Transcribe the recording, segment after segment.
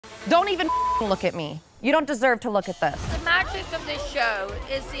Don't even look at me. You don't deserve to look at this. The magic of this show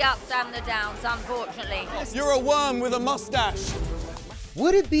is the ups and the downs, unfortunately. You're a worm with a mustache.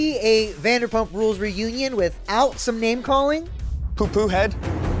 Would it be a Vanderpump Rules reunion without some name-calling? Poo-poo head.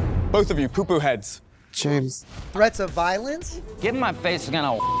 Both of you, poo-poo heads. James. Threats of violence? Get in my face again,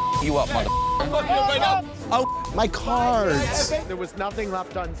 I'll you up, mother. Oh, My cards. There was nothing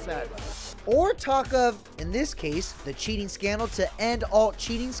left unsaid. Or talk of, in this case, the cheating scandal to end all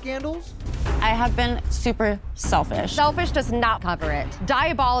cheating scandals? I have been super selfish. Selfish does not cover it.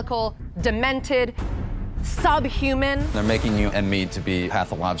 Diabolical, demented, subhuman. They're making you and me to be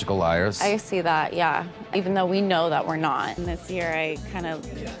pathological liars. I see that, yeah. Even though we know that we're not. And this year I kind of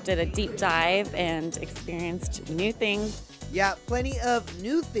did a deep dive and experienced new things. Yeah, plenty of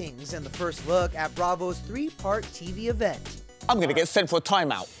new things in the first look at Bravo's 3-part TV event. I'm gonna get sent for a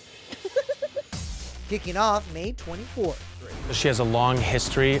timeout. Kicking off May 24th. She has a long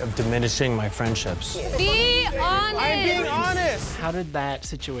history of diminishing my friendships. Be honest. I'm being honest. How did that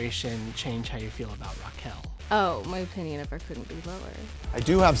situation change how you feel about Raquel? Oh, my opinion of her couldn't be lower. I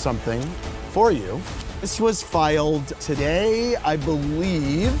do have something for you. This was filed today, I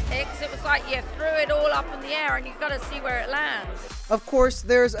believe. It was like you threw it all up in the air and you've got to see where it lands. Of course,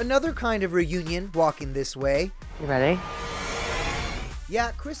 there's another kind of reunion walking this way. You ready?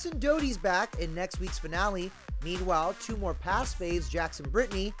 Yeah, Kristen Doute's back in next week's finale. Meanwhile, 2 more past faves, Jax and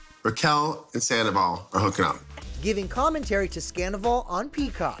Brittany, Raquel and Sandoval are hooking up. giving commentary to Scandoval on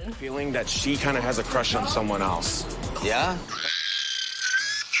Peacock. Feeling that she kind of has a crush on someone else. Yeah?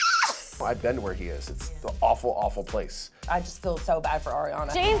 I've been where he is. It's the awful, awful place. I just feel so bad for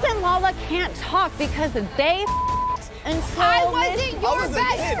Ariana. James and Lala can't talk because they until I wasn't your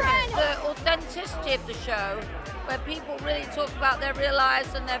best friend. The authenticity of the show, where people really talk about their real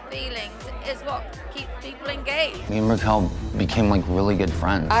lives and their feelings, is what keeps people engaged. Me and Raquel became like really good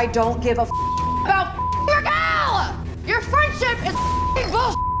friends. I don't give a about Raquel! Your friendship is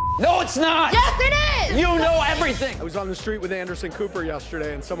bullshit. No, it's not! Yes, it is! You know everything! I was on the street with Anderson Cooper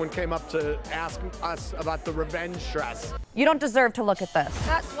yesterday, and someone came up to ask us about the revenge dress. You don't deserve to look at this.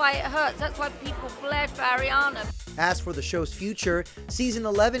 That's why it hurts. That's why people bled for Ariana. As for the show's future, season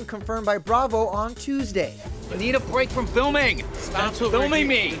 11 confirmed by Bravo on Tuesday. I need a break from filming! Stop filming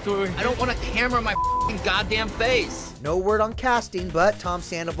me! I don't want a camera in my goddamn face! No word on casting, but Tom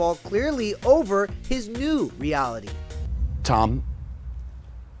Sandoval clearly over his new reality. Tom,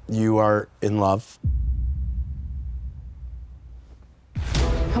 you are in love?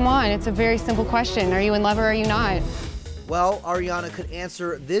 Come on, it's a very simple question. Are you in love or are you not? Well, Ariana could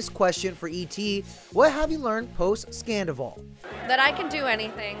answer this question for ET. What have you learned post-Scandoval? That I can do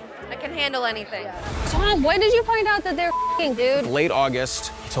anything. I can handle anything. Tom, when did you find out that they're f***ing, dude? Late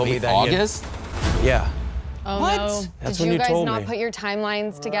August, he told me that August? Yeah. Oh, What? no. That's Did when you you guys told not me. put your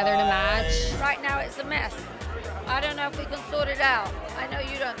timelines together to match? Right now it's a mess. I don't know if we can sort it out. I know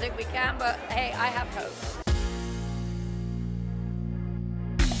you don't think we can, but hey, I have hope.